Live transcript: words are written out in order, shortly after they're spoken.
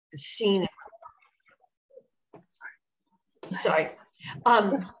the scene. Sorry.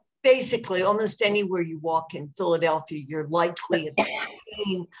 Basically, almost anywhere you walk in Philadelphia, you're likely at the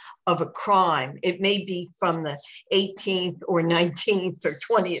scene of a crime. It may be from the 18th or 19th or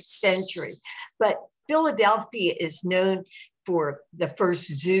 20th century, but Philadelphia is known for the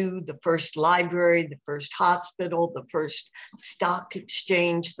first zoo, the first library, the first hospital, the first stock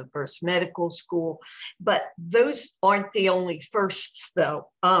exchange, the first medical school. But those aren't the only firsts, though.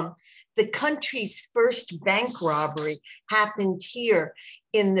 The country's first bank robbery happened here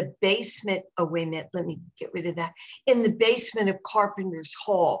in the basement. Oh, wait a minute, let me get rid of that. In the basement of Carpenter's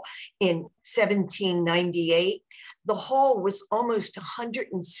Hall in 1798. The hall was almost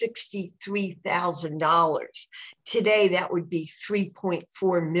 $163,000. Today, that would be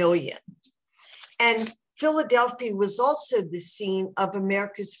 $3.4 million. And Philadelphia was also the scene of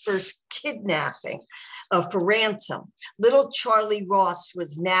America's first kidnapping for ransom. Little Charlie Ross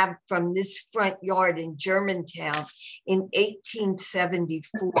was nabbed from this front yard in Germantown in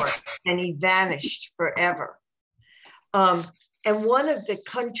 1874, and he vanished forever. And one of the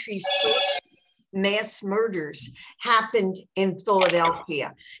country's mass murders happened in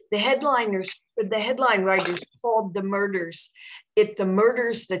Philadelphia. The headline writers called the murders the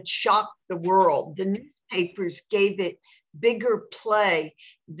murders that shocked the world. The newspapers gave it bigger play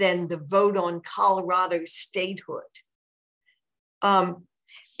than the vote on Colorado statehood.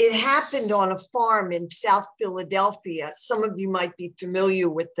 It happened on a farm in South Philadelphia. Some of you might be familiar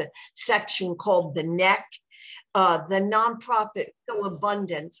with the section called the Neck. The nonprofit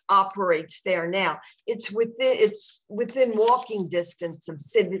Philabundance operates there now. It's within walking distance of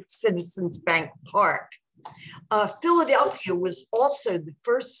Citizens Bank Park. Philadelphia was also the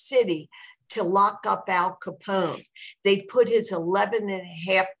first city to lock up Al Capone. They put his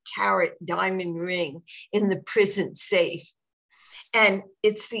 11.5-carat diamond ring in the prison safe. And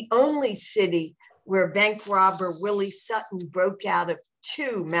it's the only city where bank robber Willie Sutton broke out of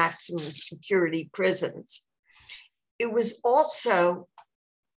 2 maximum security prisons. It was also,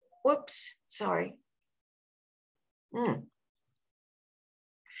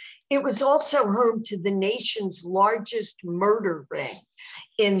 It was also home to the nation's largest murder ring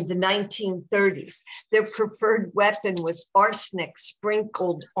in the 1930s. Their preferred weapon was arsenic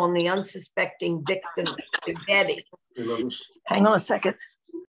sprinkled on the unsuspecting victim's spaghetti. Hang on a second.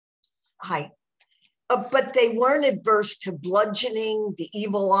 Hi. But they weren't adverse to bludgeoning, the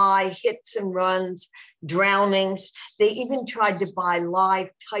evil eye, hits and runs, drownings. They even tried to buy live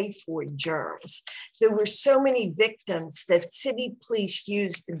typhoid germs. There were so many victims that city police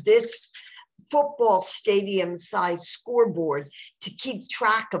used this football stadium-sized scoreboard to keep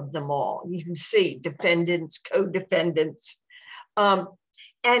track of them all. You can see defendants, co-defendants.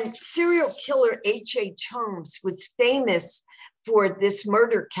 And serial killer H.H. Holmes was famous for this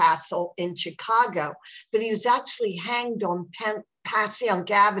murder castle in Chicago, but he was actually hanged on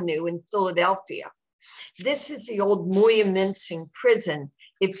Passyunk Avenue in Philadelphia. This is the old Moyamensing prison.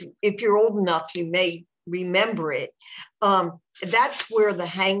 If you're old enough, you may remember it. That's where the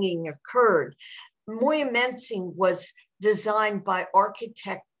hanging occurred. Moyamensing was designed by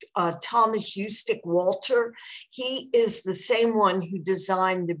architect Thomas Eustace Walter. He is the same one who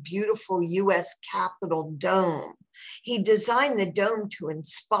designed the beautiful US Capitol dome. He designed the dome to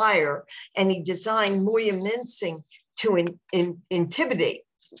inspire, and he designed Moyamensing to intimidate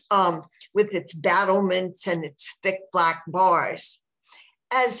with its battlements and its thick black bars.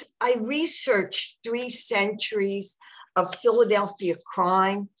 As I researched 3 centuries of Philadelphia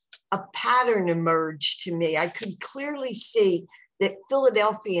crime, a pattern emerged to me. I could clearly see that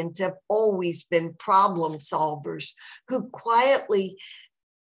Philadelphians have always been problem solvers who quietly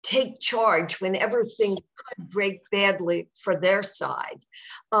take charge whenever things could break badly for their side.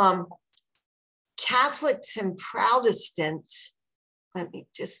 Catholics and Protestants,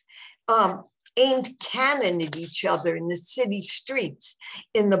 aimed cannon at each other in the city streets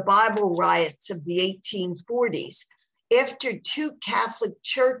in the Bible riots of the 1840s. After 2 Catholic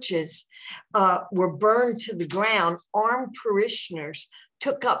churches were burned to the ground, armed parishioners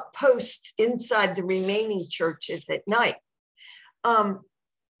took up posts inside the remaining churches at night.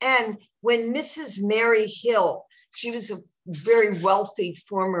 And when Mrs. Mary Hill, she was a very wealthy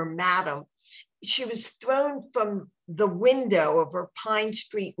former madam, she was thrown from the window of her Pine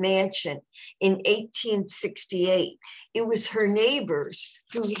Street mansion in 1868. It was her neighbors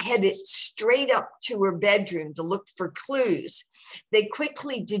who headed straight up to her bedroom to look for clues. They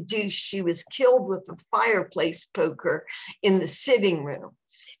quickly deduced she was killed with a fireplace poker in the sitting room.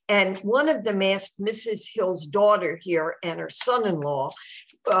 And one of them asked Mrs. Hill's daughter here and her son-in-law,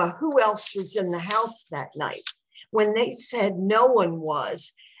 who else was in the house that night? When they said no one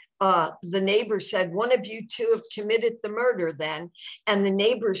was, the neighbor said, one of you two have committed the murder then, and the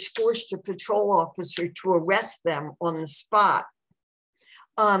neighbors forced a patrol officer to arrest them on the spot.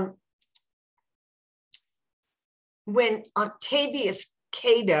 When Octavius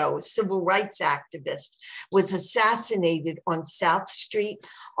Cato, a civil rights activist, was assassinated on South Street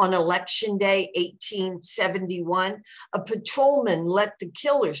on Election Day 1871, a patrolman let the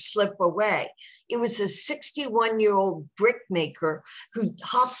killer slip away. It was a 61-year-old brickmaker who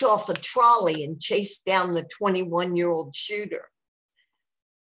hopped off a trolley and chased down the 21-year-old shooter.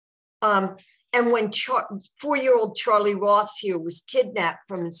 And when 4-year-old Charlie Ross here was kidnapped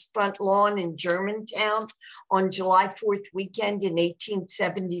from his front lawn in Germantown on July 4th weekend in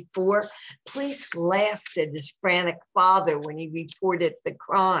 1874, police laughed at his frantic father when he reported the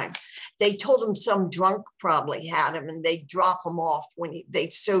crime. They told him some drunk probably had him and they'd drop him off when they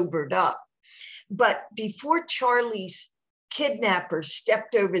sobered up. But before Charlie's kidnappers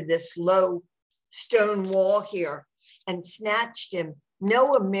stepped over this low stone wall here and snatched him,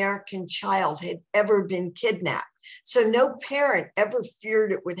 no American child had ever been kidnapped. So no parent ever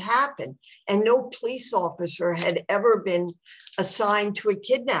feared it would happen. And no police officer had ever been assigned to a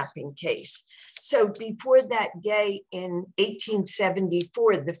kidnapping case. So before that day in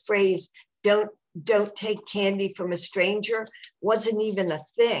 1874, the phrase, don't take candy from a stranger, wasn't even a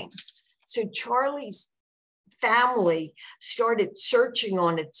thing. So Charlie's family started searching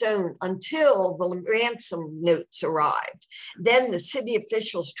on its own until the ransom notes arrived. Then the city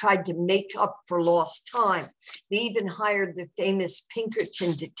officials tried to make up for lost time. They even hired the famous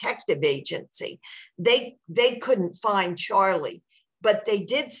Pinkerton Detective Agency. They couldn't find Charlie, but they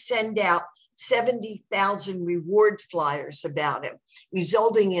did send out 70,000 reward flyers about him,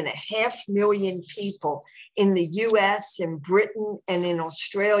 resulting in 500,000 people in the US, in Britain, and in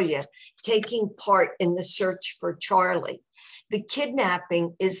Australia taking part in the search for Charlie. The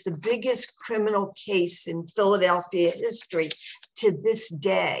kidnapping is the biggest criminal case in Philadelphia history to this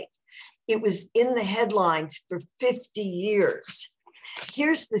day. It was in the headlines for 50 years.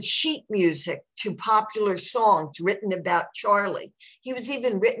 Here's the sheet music to popular songs written about Charlie. He was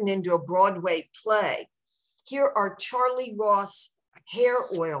even written into a Broadway play. Here are Charlie Ross hair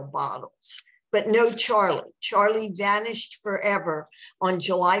oil bottles, but no Charlie. Charlie vanished forever on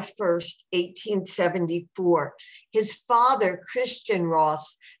July 1st, 1874. His father, Christian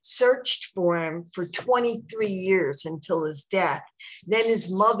Ross, searched for him for 23 years until his death. Then his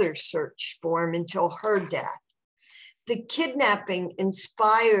mother searched for him until her death. The kidnapping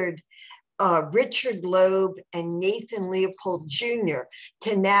inspired Richard Loeb and Nathan Leopold Jr.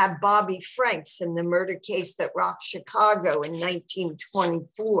 to nab Bobby Franks in the murder case that rocked Chicago in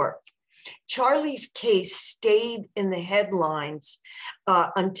 1924. Charlie's case stayed in the headlines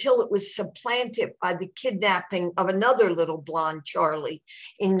until it was supplanted by the kidnapping of another little blonde Charlie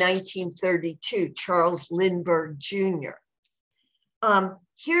in 1932, Charles Lindbergh Jr.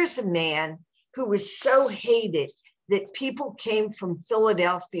 Here's a man who was so hated that people came from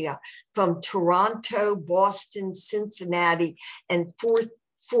Philadelphia, from Toronto, Boston, Cincinnati, and Fort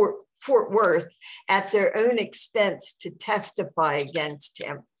Worth at their own expense to testify against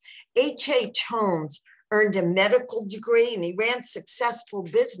him. H.H. Holmes earned a medical degree and he ran successful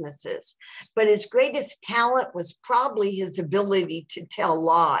businesses, but his greatest talent was probably his ability to tell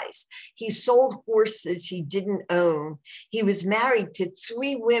lies. He sold horses he didn't own. He was married to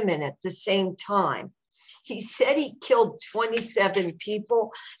 3 women at the same time. He said he killed 27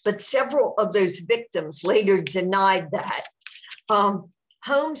 people, but several of those victims later denied that.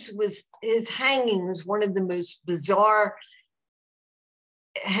 His hanging was one of the most bizarre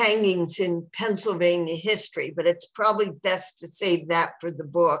hangings in Pennsylvania history, but it's probably best to save that for the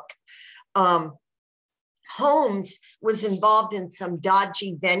book. Holmes was involved in some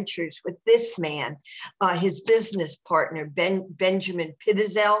dodgy ventures with this man, his business partner, Benjamin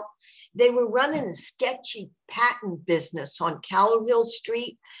Pitzel. They were running a sketchy patent business on Callowhill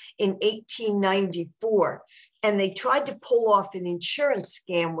Street in 1894, and they tried to pull off an insurance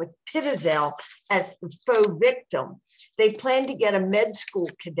scam with Pitzel as the faux victim. They planned to get a med school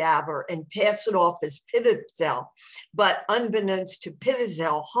cadaver and pass it off as Pitzel, but unbeknownst to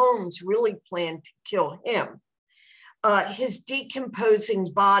Pitzel, Holmes really planned to kill him. His decomposing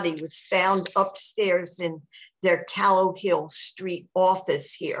body was found upstairs in their Callowhill Street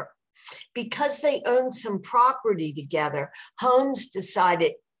office here. Because they owned some property together, Holmes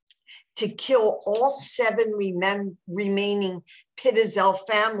decided to kill all 7 remaining Pitzel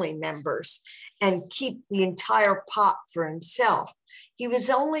family members and keep the entire pot for himself. He was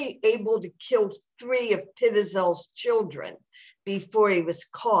only able to kill 3 of Pitzel's children before he was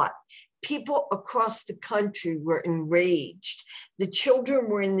caught. People across the country were enraged. The children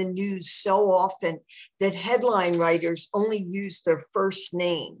were in the news so often that headline writers only used their first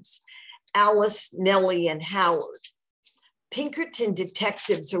names, Alice, Nellie, and Howard. Pinkerton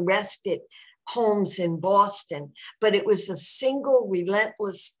detectives arrested Holmes in Boston, but it was a single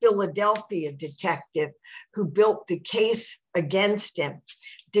relentless Philadelphia detective who built the case against him.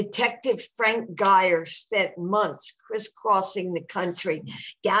 Detective Frank Geyer spent months crisscrossing the country,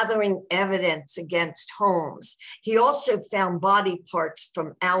 gathering evidence against Holmes. He also found body parts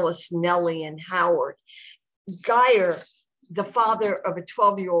from Alice, Nellie, and Howard. Geyer, the father of a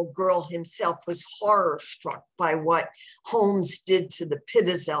 12-year-old girl himself, was horror-struck by what Holmes did to the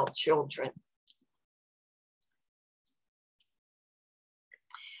Pittezel children.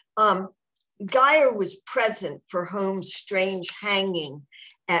 Geyer was present for Holmes' strange hanging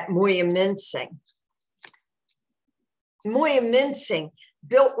at Moyaminsing. Moyaminsing,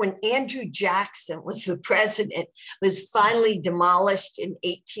 built when Andrew Jackson was the president, was finally demolished in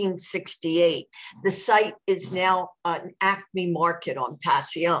 1868. The site is now an Acme Market on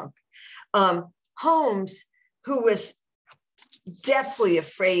Passyunk. Holmes, who was deathly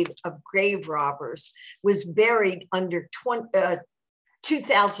afraid of grave robbers, was buried under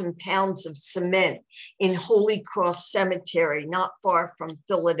 2,000 pounds of cement in Holy Cross Cemetery, not far from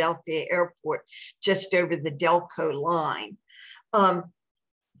Philadelphia Airport, just over the Delco line.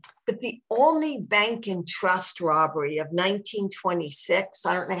 But the only bank and trust robbery of 1926,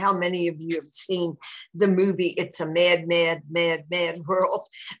 I don't know how many of you have seen the movie, It's a Mad, Mad, Mad, Mad World,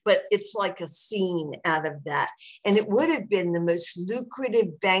 but it's like a scene out of that. And it would have been the most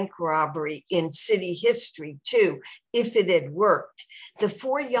lucrative bank robbery in city history too, if it had worked. The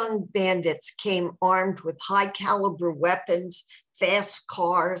four young bandits came armed with high caliber weapons, fast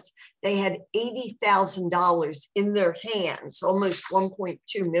cars. They had $80,000 in their hands, almost 1.2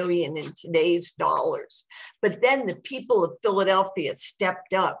 million in today's dollars. But then the people of Philadelphia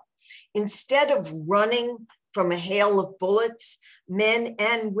stepped up. Instead of running from a hail of bullets, men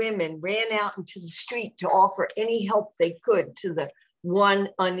and women ran out into the street to offer any help they could to the one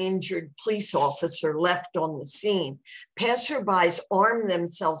uninjured police officer left on the scene. Passerbys armed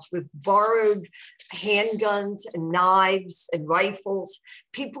themselves with borrowed handguns and knives and rifles.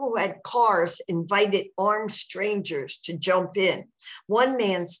 People who had cars invited armed strangers to jump in. One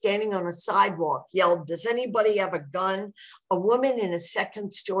man standing on a sidewalk yelled, "Does anybody have a gun?" A woman in a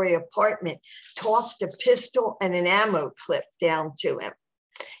second-story apartment tossed a pistol and an ammo clip down to him.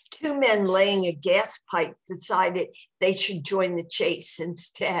 Two men laying a gas pipe decided they should join the chase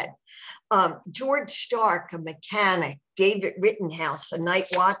instead. George Stark, a mechanic, David Rittenhouse, a night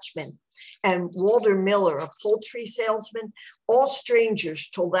watchman, and Walter Miller, a poultry salesman, all strangers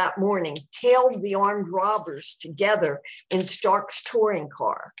till that morning, tailed the armed robbers together in Stark's touring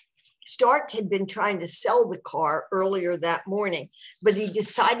car. Stark had been trying to sell the car earlier that morning, but he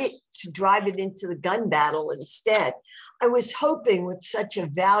decided to drive it into the gun battle instead. I was hoping with such a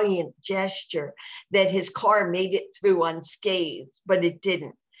valiant gesture that his car made it through unscathed, but it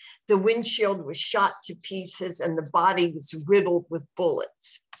didn't. The windshield was shot to pieces and the body was riddled with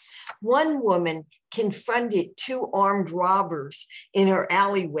bullets. One woman confronted two armed robbers in her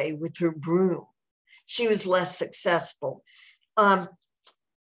alleyway with her broom. She was less successful.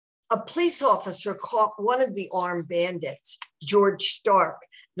 A police officer caught one of the armed bandits, George Stark,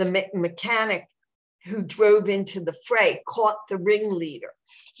 the mechanic who drove into the fray, caught the ringleader.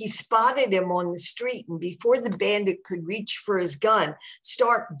 He spotted him on the street, and before the bandit could reach for his gun,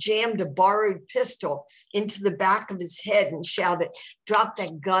 Stark jammed a borrowed pistol into the back of his head and shouted, "Drop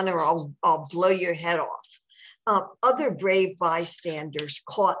that gun or I'll blow your head off." Other brave bystanders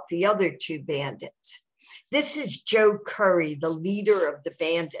caught the other two bandits. This is Joe Curry, the leader of the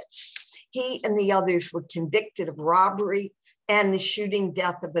bandits. He and the others were convicted of robbery and the shooting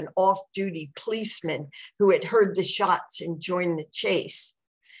death of an off-duty policeman who had heard the shots and joined the chase.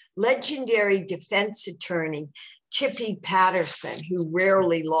 Legendary defense attorney Chippy Patterson, who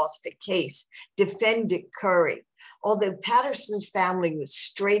rarely lost a case, defended Curry. Although Patterson's family was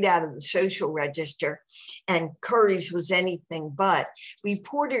straight out of the social register and Curry's was anything but,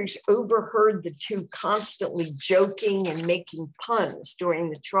 reporters overheard the two constantly joking and making puns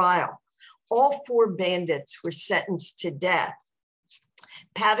during the trial. All four bandits were sentenced to death.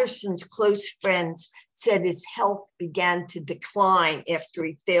 Patterson's close friends said his health began to decline after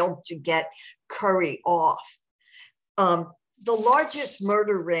he failed to get Curry off. The largest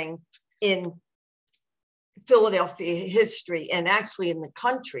murder ring in Philadelphia history, and actually in the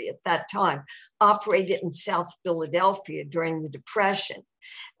country at that time, operated in South Philadelphia during the Depression.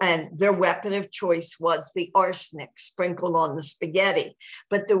 And their weapon of choice was the arsenic sprinkled on the spaghetti.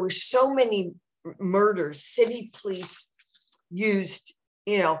 But there were so many murders, city police used,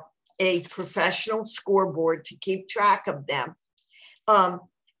 a professional scoreboard to keep track of them.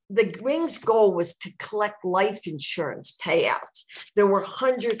 The ring's goal was to collect life insurance payouts. There were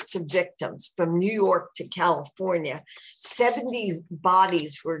hundreds of victims from New York to California. 70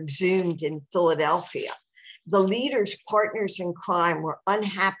 bodies were exhumed in Philadelphia. The leaders' partners in crime were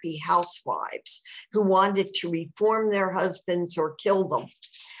unhappy housewives who wanted to reform their husbands or kill them.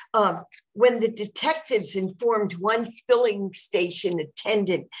 When the detectives informed one filling station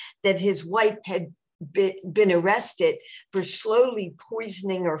attendant that his wife had been arrested for slowly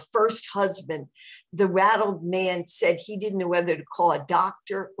poisoning her first husband, the rattled man said he didn't know whether to call a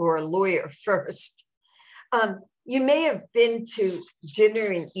doctor or a lawyer first. You may have been to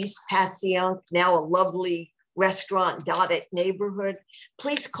dinner in East Passyunk, now a lovely restaurant dotted neighborhood.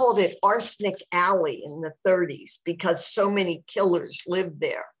 Police called it Arsenic Alley in the 30s because so many killers lived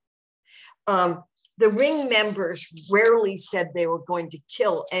there. The ring members rarely said they were going to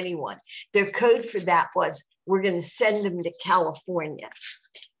kill anyone. Their code for that was, we're going to send them to California.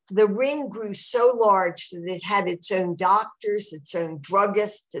 The ring grew so large that it had its own doctors, its own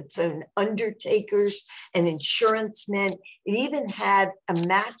druggists, its own undertakers and insurance men. It even had a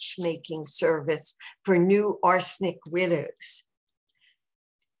matchmaking service for new arsenic widows.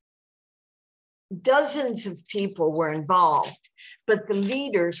 Dozens of people were involved, but the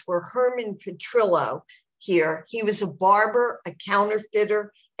leaders were Herman Petrillo here. He was a barber, a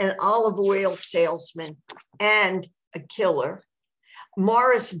counterfeiter, an olive oil salesman, and a killer.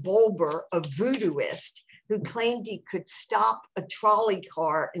 Morris Bulber, a voodooist, who claimed he could stop a trolley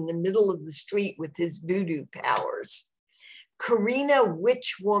car in the middle of the street with his voodoo powers. Karina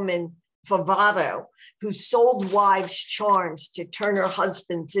Witchwoman Favato, who sold wives' charms to turn her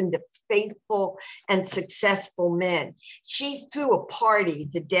husbands into faithful and successful men. She threw a party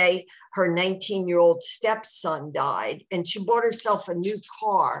the day her 19-year-old stepson died, and she bought herself a new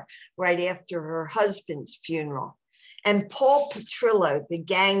car right after her husband's funeral. And Paul Petrillo, the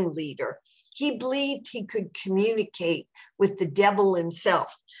gang leader, he believed he could communicate with the devil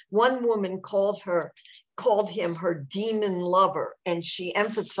himself. One woman called him her demon lover, and she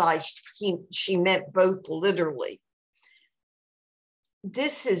emphasized she meant both literally.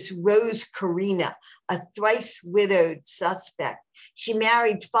 This is Rose Carina, a thrice widowed suspect. She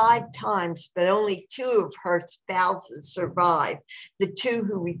married 5 times, but only 2 of her spouses survived, the 2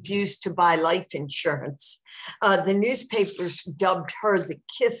 who refused to buy life insurance. The newspapers dubbed her the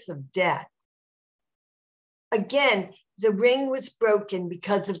kiss of death. Again, the ring was broken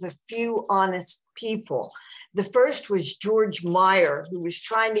because of a few honest people. The first was George Meyer, who was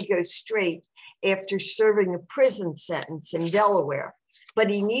trying to go straight after serving a prison sentence in Delaware,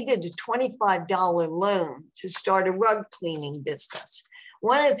 but he needed a $25 loan to start a rug cleaning business.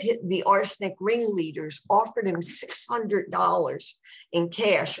 One of the arsenic ringleaders offered him $600 in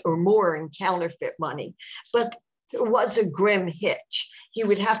cash or more in counterfeit money, but there was a grim hitch. He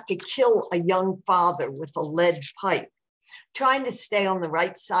would have to kill a young father with a lead pipe. Trying to stay on the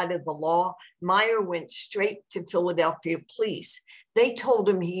right side of the law, Meyer went straight to Philadelphia police. They told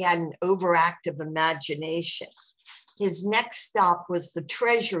him he had an overactive imagination. His next stop was the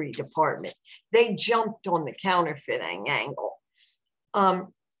Treasury Department. They jumped on the counterfeiting angle. At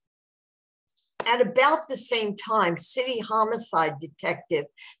about the same time, city homicide detective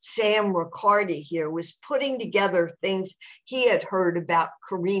Sam Riccardi here was putting together things he had heard about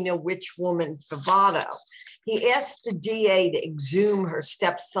Karina Witchwoman Favato. He asked the DA to exhume her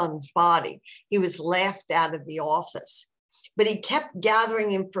stepson's body. He was laughed out of the office, but he kept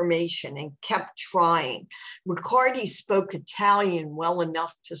gathering information and kept trying. Riccardi spoke Italian well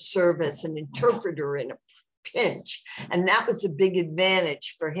enough to serve as an interpreter in a pinch, and that was a big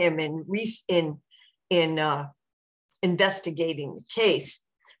advantage for him in investigating the case.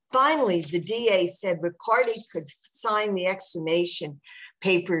 Finally, the DA said Riccardi could sign the exhumation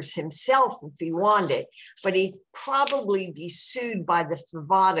papers himself if he wanted, but he'd probably be sued by the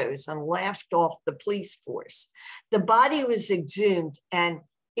Favatos and laughed off the police force. The body was exhumed and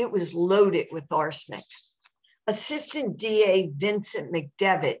it was loaded with arsenic. Assistant DA Vincent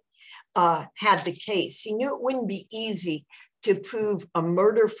McDevitt had the case. He knew it wouldn't be easy to prove a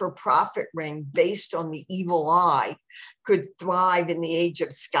murder-for-profit ring based on the evil eye could thrive in the age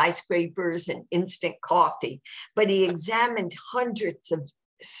of skyscrapers and instant coffee, but he examined hundreds of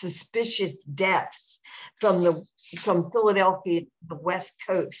suspicious deaths from the from Philadelphia, the West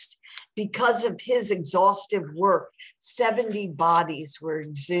Coast. Because of his exhaustive work, 70 bodies were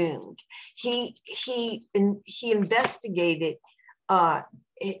exhumed. He investigated,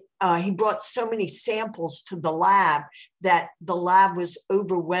 he brought so many samples to the lab that the lab was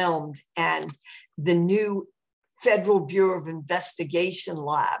overwhelmed, and the new Federal Bureau of Investigation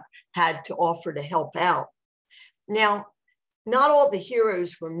lab had to offer to help out. Now, not all the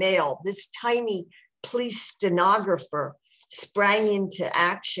heroes were male. This tiny police stenographer sprang into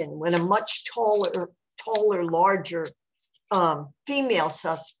action when a much taller, larger female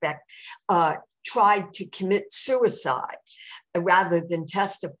suspect tried to commit suicide rather than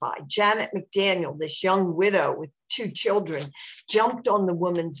testify. Janet McDaniel, this young widow with 2 children, jumped on the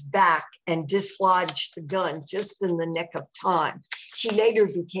woman's back and dislodged the gun just in the nick of time. She later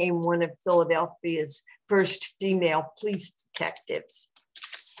became one of Philadelphia's first female police detectives.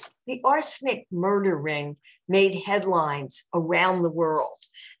 The arsenic murder ring made headlines around the world.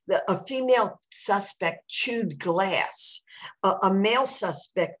 A female suspect chewed glass. A male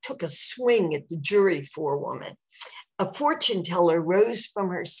suspect took a swing at the jury forewoman. A fortune teller rose from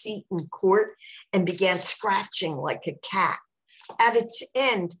her seat in court and began scratching like a cat. At its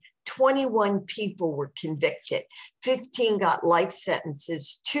end, 21 people were convicted. 15 got life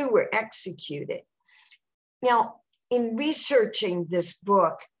sentences. 2 were executed. Now, in researching this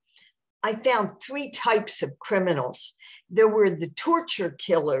book, I found 3 types of criminals. There were the torture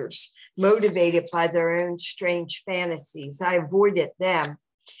killers motivated by their own strange fantasies. I avoided them.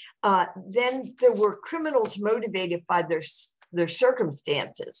 Then there were criminals motivated by their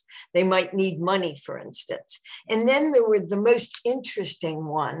circumstances. They might need money, for instance. And then there were the most interesting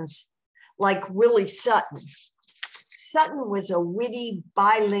ones, like Willie Sutton. Sutton was a witty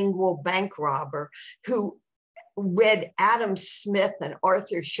bilingual bank robber who read Adam Smith and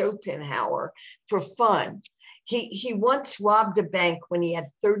Arthur Schopenhauer for fun. He once robbed a bank when he had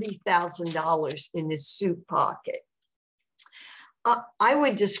 $30,000 in his suit pocket. I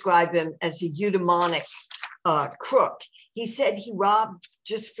would describe him as a eudaimonic crook. He said he robbed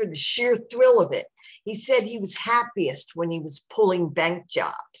just for the sheer thrill of it. He said he was happiest when he was pulling bank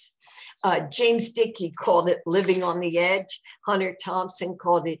jobs. James Dickey called it living on the edge. Hunter Thompson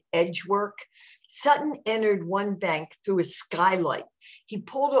called it edge work. Sutton entered one bank through a skylight. He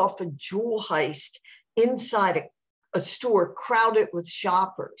pulled off a jewel heist inside a store crowded with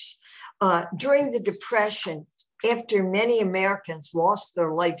shoppers. During the Depression, after many Americans lost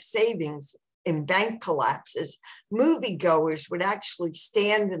their life savings in bank collapses, moviegoers would actually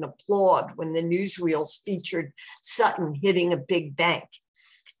stand and applaud when the newsreels featured Sutton hitting a big bank.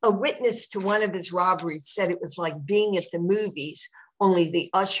 A witness to one of his robberies said it was like being at the movies, only the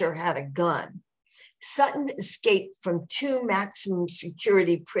usher had a gun. Sutton escaped from 2 maximum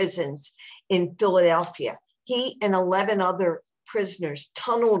security prisons in Philadelphia. He and 11 other prisoners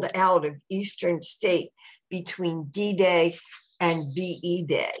tunneled out of Eastern State between D-Day and VE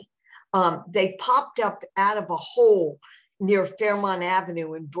Day. They popped up out of a hole near Fairmont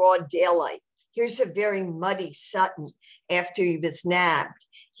Avenue in broad daylight. Here's a very muddy Sutton after he was nabbed.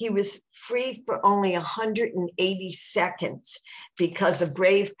 He was free for only 180 seconds because a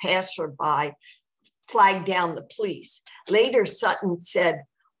brave passerby flagged down the police. Later, Sutton said,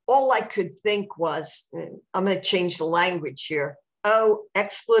 all I could think was, I'm going to change the language here, oh,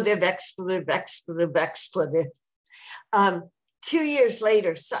 expletive, expletive, expletive, expletive. 2 years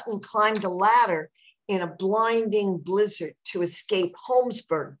later, Sutton climbed a ladder in a blinding blizzard to escape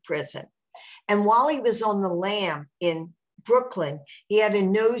Holmesburg prison. And while he was on the lam in Brooklyn, he had a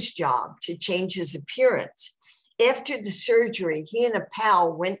nose job to change his appearance. After the surgery, he and a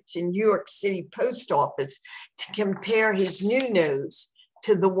pal went to New York City post office to compare his new nose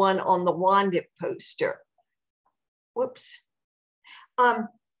to the one on the wanted poster. Whoops.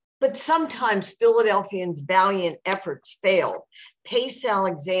 But sometimes Philadelphians' valiant efforts failed. Pace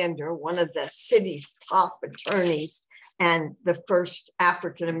Alexander, one of the city's top attorneys and the first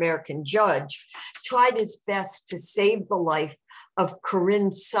African-American judge, tried his best to save the life of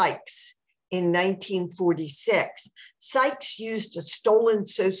Corinne Sykes in 1946. Sykes used a stolen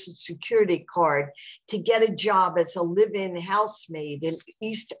Social Security card to get a job as a live-in housemaid in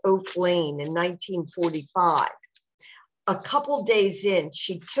East Oak Lane in 1945. A couple days in,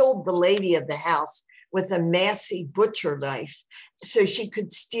 she killed the lady of the house with a Massey butcher knife so she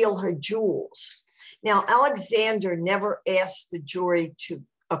could steal her jewels. Now, Alexander never asked the jury to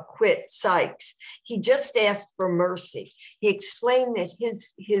acquit Sykes. He just asked for mercy. He explained that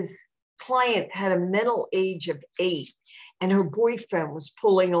his client had a mental age of 8 and her boyfriend was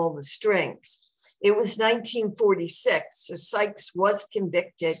pulling all the strings. It was 1946, so Sykes was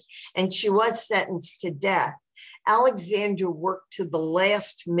convicted and she was sentenced to death. Alexander worked to the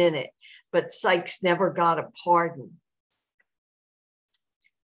last minute, but Sykes never got a pardon.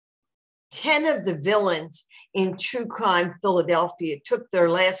 10 of the villains in True Crime Philadelphia took their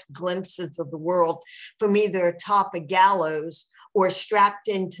last glimpses of the world from either atop a gallows or strapped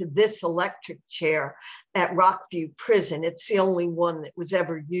into this electric chair at Rockview Prison. It's the only one that was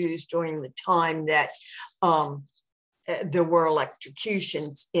ever used during the time that there were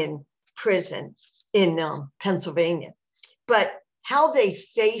electrocutions in prison in Pennsylvania. But how they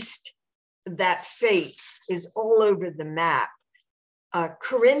faced that fate is all over the map.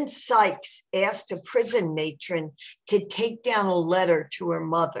 Corinne Sykes asked a prison matron to take down a letter to her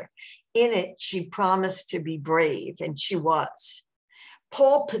mother. In it, she promised to be brave, and she was.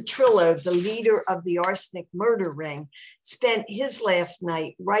 Paul Petrillo, the leader of the arsenic murder ring, spent his last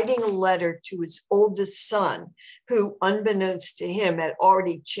night writing a letter to his oldest son, who, unbeknownst to him, had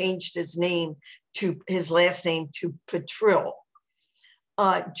already changed his last name to Petrill.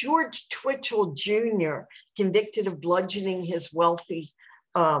 George Twitchell Jr., convicted of bludgeoning his wealthy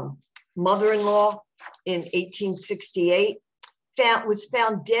mother-in-law in 1868, was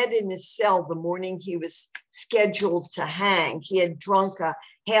found dead in his cell the morning he was scheduled to hang. He had drunk a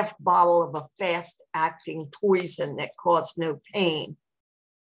half bottle of a fast-acting poison that caused no pain.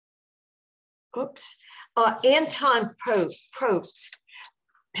 Anton Probst,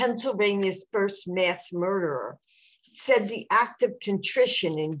 Pennsylvania's first mass murderer, said the act of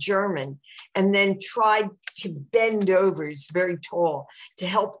contrition in German and then tried to bend over, he's very tall, to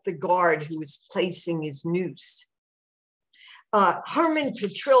help the guard who was placing his noose. Herman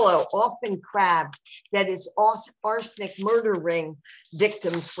Petrillo often crabbed that his arsenic murder ring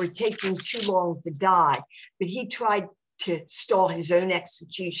victims were taking too long to die, but he tried to stall his own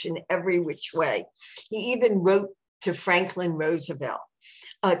execution every which way. He even wrote to Franklin Roosevelt.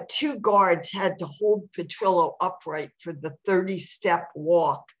 2 guards had to hold Petrillo upright for the 30-step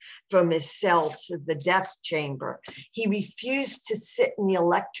walk from his cell to the death chamber. He refused to sit in the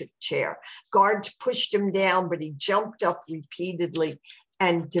electric chair. Guards pushed him down, but he jumped up repeatedly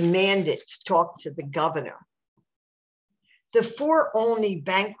and demanded to talk to the governor. The 4 Olney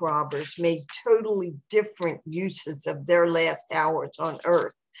bank robbers made totally different uses of their last hours on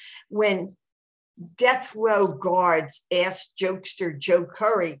Earth. When death row guards asked jokester Joe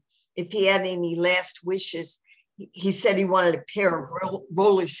Curry if he had any last wishes, he said he wanted a pair of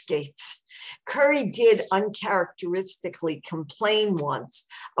roller skates. Curry did uncharacteristically complain once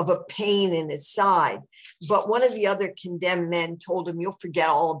of a pain in his side, but one of the other condemned men told him, "You'll forget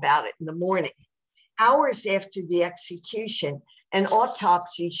all about it in the morning." Hours after the execution, an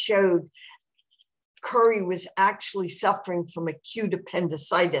autopsy showed Curry was actually suffering from acute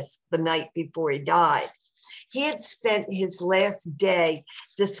appendicitis the night before he died. He had spent his last day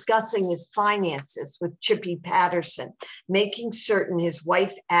discussing his finances with Chippy Patterson, making certain his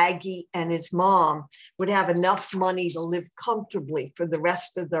wife Aggie and his mom would have enough money to live comfortably for the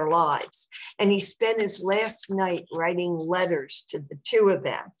rest of their lives. And he spent his last night writing letters to the 2 of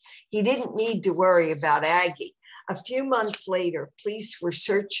them. He didn't need to worry about Aggie. A few months later, police were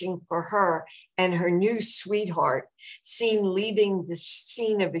searching for her and her new sweetheart, seen leaving the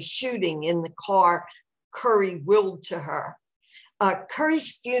scene of a shooting in the car Curry willed to her.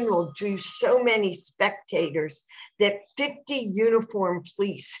 Curry's funeral drew so many spectators that 50 uniformed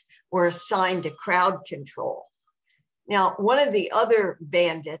police were assigned to crowd control. Now, one of the other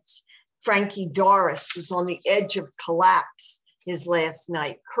bandits, Frankie Doris, was on the edge of collapse his last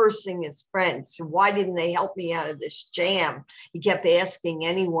night, cursing his friends. So why didn't they help me out of this jam? He kept asking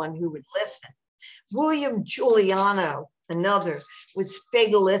anyone who would listen. William Giuliano, another, was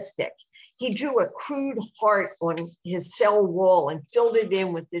fatalistic. He drew a crude heart on his cell wall and filled it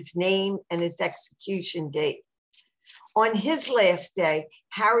in with his name and his execution date. On his last day,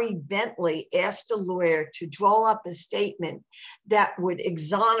 Harry Bentley asked a lawyer to draw up a statement that would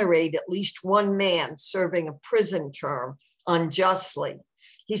exonerate at least one man serving a prison term unjustly.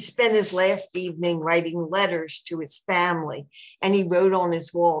 He spent his last evening writing letters to his family, and he wrote on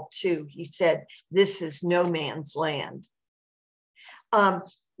his wall too. He said, "This is no man's land."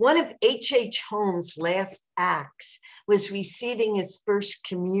 One of H.H. Holmes' last acts was receiving his first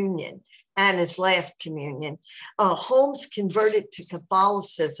communion and his last communion. Holmes converted to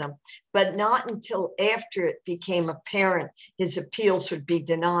Catholicism, but not until after it became apparent his appeals would be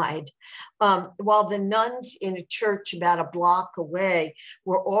denied. While the nuns in a church about a block away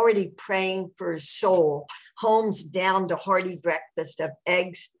were already praying for his soul, Holmes downed a hearty breakfast of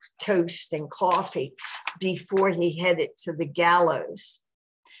eggs, toast, and coffee before he headed to the gallows.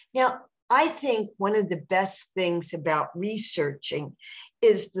 Now, I think one of the best things about researching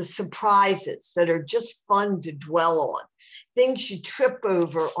is the surprises that are just fun to dwell on, things you trip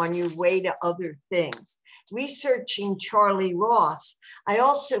over on your way to other things. Researching Charlie Ross, I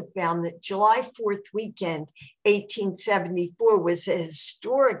also found that July 4th weekend, 1874 was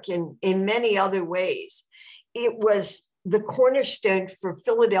historic in many other ways. It was the cornerstone for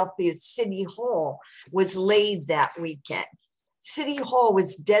Philadelphia's City Hall was laid that weekend. City Hall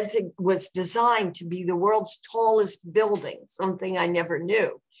was designed to be the world's tallest building, something I never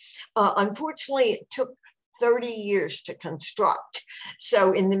knew. Unfortunately, it took 30 years to construct.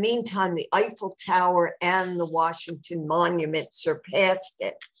 So in the meantime, the Eiffel Tower and the Washington Monument surpassed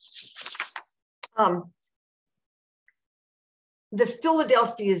it. The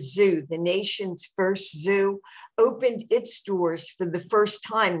Philadelphia Zoo, the nation's first zoo, opened its doors for the first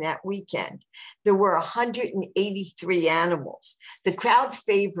time that weekend. There were 183 animals. The crowd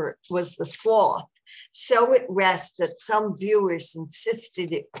favorite was the sloth, so at rest that some viewers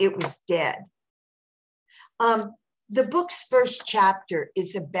insisted it was dead. The book's first chapter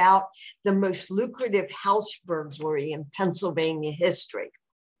is about the most lucrative house burglary in Pennsylvania history.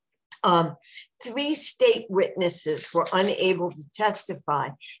 3 state witnesses were unable to testify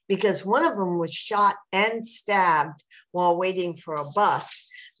because one of them was shot and stabbed while waiting for a bus.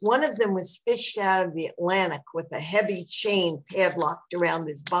 One of them was fished out of the Atlantic with a heavy chain padlocked around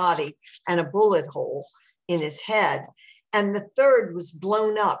his body and a bullet hole in his head. And the third was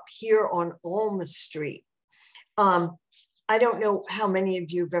blown up here on Alma Street. I don't know how many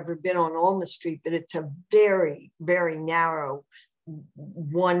of you have ever been on Alma Street, but it's a very, very narrow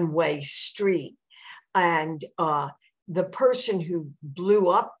one-way street. And the person who blew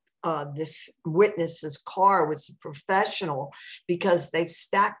up this witness's car was a professional because they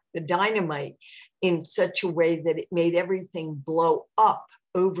stacked the dynamite in such a way that it made everything blow up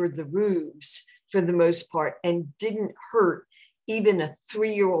over the roofs for the most part and didn't hurt even a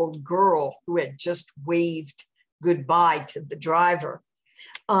 3-year-old girl who had just waved goodbye to the driver.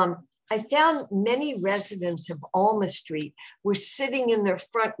 I found many residents of Alma Street were sitting in their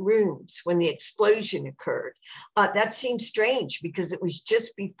front rooms when the explosion occurred. That seemed strange because it was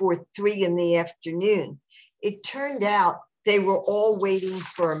just before 3 in the afternoon. It turned out they were all waiting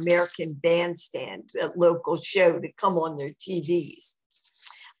for American Bandstand, a local show, to come on their TVs.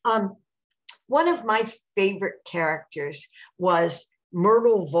 One of my favorite characters was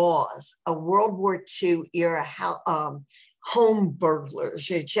Myrtle Vause, a World War II era home burglar.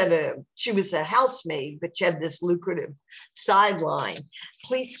 She was a housemaid, but she had this lucrative sideline.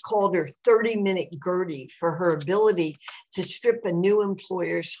 Police called her 30-minute Gertie for her ability to strip a new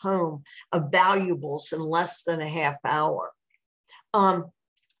employer's home of valuables in less than a half hour.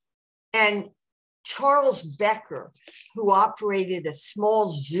 And Charles Becker, who operated a small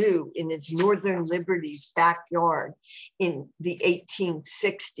zoo in his Northern Liberties backyard in the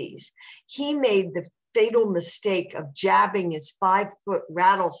 1860s, he made the fatal mistake of jabbing his 5-foot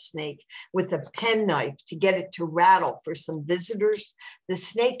rattlesnake with a penknife to get it to rattle for some visitors. The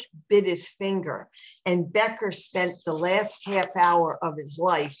snake bit his finger, and Becker spent the last half hour of his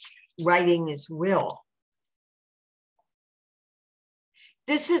life writing his will.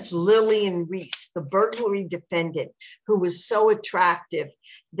 This is Lillian Reese, the burglary defendant, who was so attractive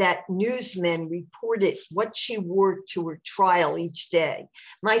that newsmen reported what she wore to her trial each day.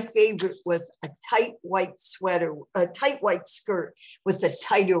 My favorite was a tight white skirt with a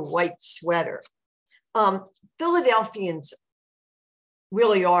tighter white sweater. Philadelphians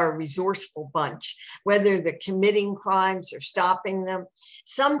really are a resourceful bunch, whether they're committing crimes or stopping them.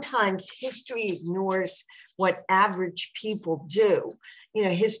 Sometimes history ignores what average people do. You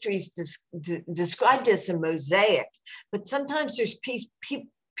know, history is described as a mosaic, but sometimes there's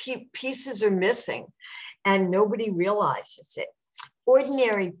pieces are missing and nobody realizes it.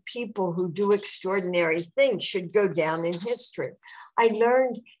 Ordinary people who do extraordinary things should go down in history. I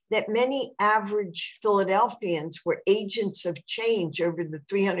learned that many average Philadelphians were agents of change over the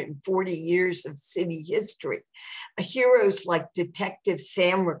 340 years of city history. Heroes like Detective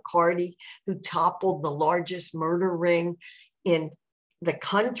Sam Riccardi, who toppled the largest murder ring in the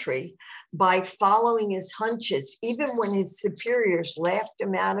country by following his hunches, even when his superiors laughed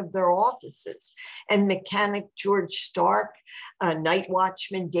him out of their offices. And mechanic George Stark, night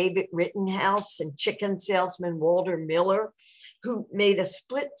watchman David Rittenhouse, and chicken salesman Walter Miller, who made a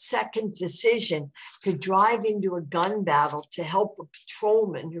split-second decision to drive into a gun battle to help a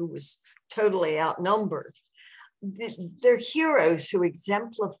patrolman who was totally outnumbered. They're heroes who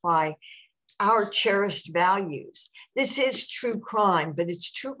exemplify our cherished values. This is true crime, but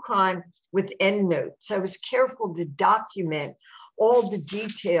it's true crime with endnotes. I was careful to document all the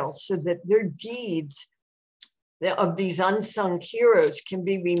details so that their deeds of these unsung heroes can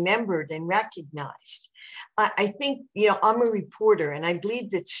be remembered and recognized. I think, I'm a reporter, and I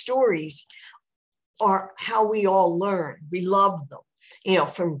believe that stories are how we all learn. We love them,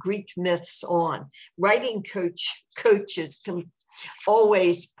 from Greek myths on. Writing coaches can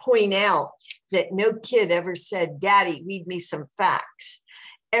always point out that no kid ever said, "Daddy, read me some facts."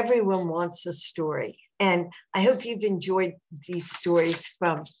 Everyone wants a story. And I hope you've enjoyed these stories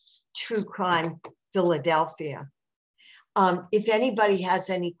from True Crime Philadelphia. If anybody has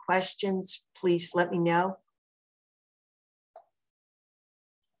any questions, please let me know.